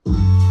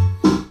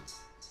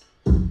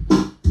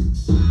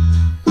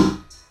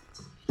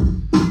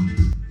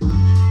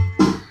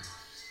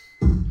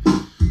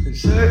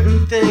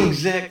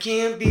things that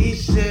can't be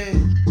said.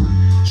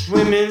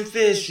 Swimming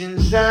fish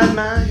inside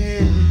my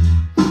head.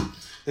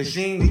 They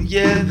sing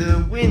together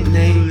when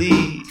they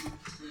leave.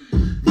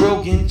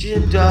 Broken,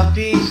 chipped off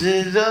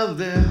pieces of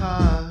their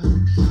hearts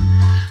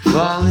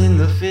fall in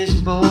the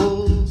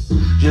fishbowl.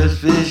 Just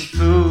fish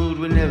food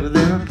whenever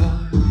they're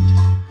apart.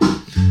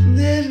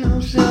 There's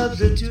no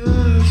substitution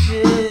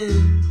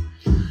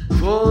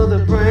for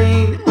the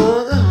brain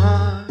or the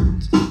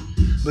heart,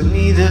 but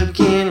neither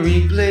can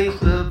replace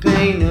the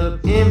pain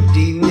of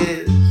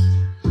emptiness.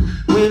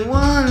 When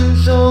one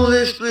soul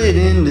is split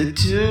into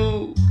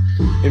two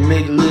and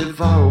made to live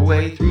far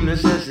away through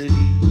necessity.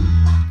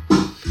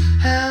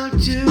 How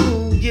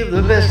to give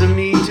the best of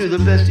me to the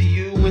best of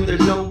you when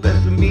there's no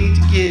best of me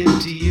to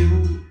give to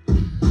you.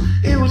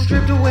 It was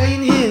stripped away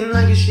and hidden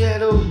like a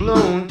shadow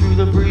blown through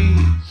the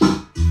breeze.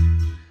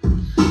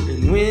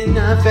 And when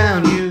I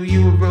found you,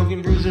 you were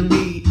broken, bruised and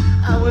beat.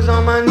 I was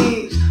on my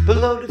knees,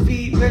 below the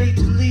feet, ready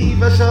to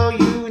leave. I saw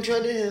you and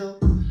tried to help.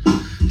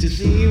 To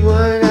see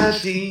what I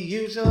see,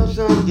 you saw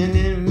something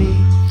in me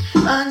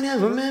I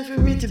never meant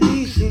for it to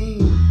be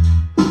seen.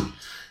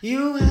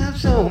 You have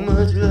so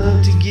much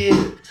love to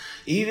give,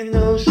 even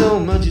though so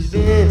much has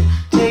been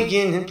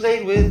taken and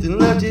played with and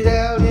left it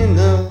out in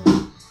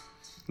the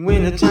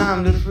winter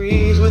time to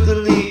freeze with the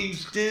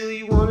leaves. Still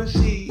you wanna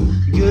see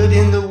good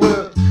in the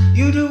world.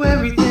 You do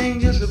everything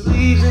just to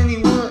please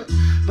anyone,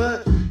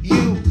 but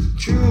you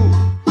true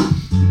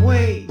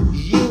way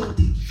you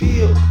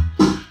feel.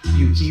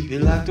 You keep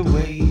it locked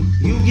away.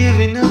 You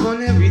giving up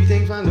on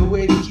everything, find a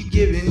way to keep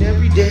giving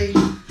every day.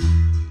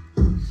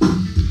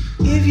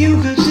 If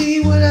you could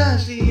see what I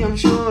see, I'm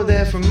sure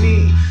that for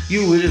me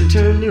you would have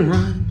turned and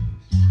run.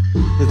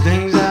 The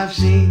things I've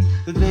seen,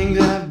 the things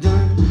I've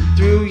done,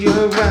 through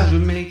your eyes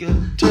would make a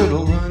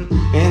turtle run,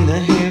 and the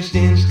hair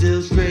stands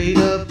still straight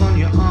up on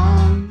your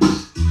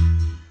arms.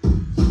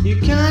 Your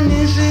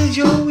kindness is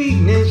your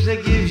weakness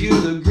that gives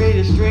you the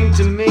greatest strength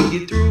to make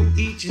it through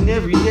each and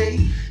every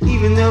day.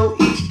 Even though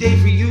each day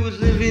for you is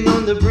living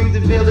on the brink,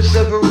 the veil that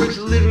separates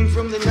the living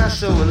from the not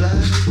so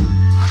alive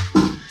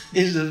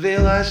is the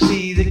veil I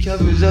see that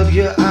covers up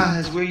your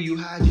eyes, where you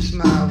hide your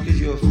smile because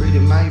you're afraid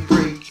it might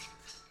break.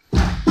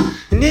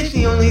 And it's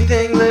the only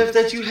thing left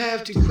that you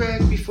have to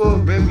crack before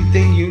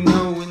everything you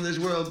know in this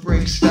world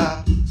breaks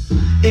stop.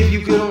 If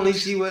you could only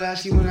see what I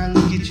see when I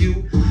look at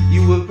you,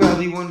 you would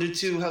probably wonder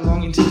too how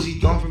long until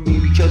she's gone from me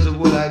because of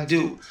what I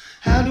do.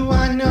 How do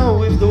I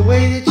know if the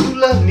way that you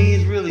love me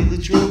is really the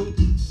truth?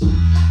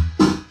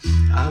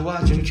 I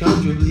watch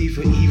uncomfortably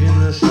for even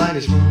the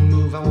slightest wrong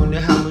move. I wonder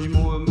how much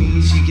more of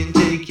me she can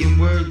take, and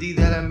worthy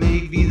that I may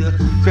be the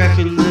crack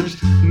her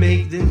lips,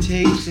 make then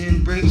takes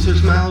and breaks her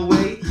smile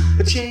away.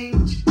 A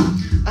change.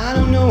 I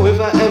don't know if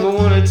I ever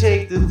want to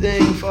take the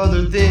thing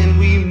farther than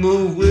we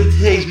move with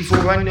haste.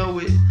 Before I know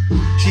it,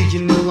 she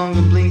can no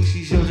longer blink.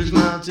 She shows her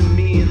smile to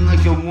me, and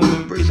like a woman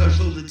embrace, our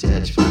souls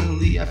attached.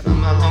 Finally, I found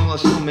my long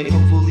lost soulmate.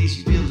 Hopefully,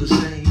 she feels the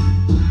same.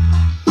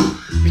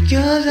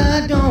 Because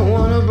I don't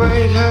want to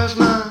break her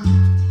smile.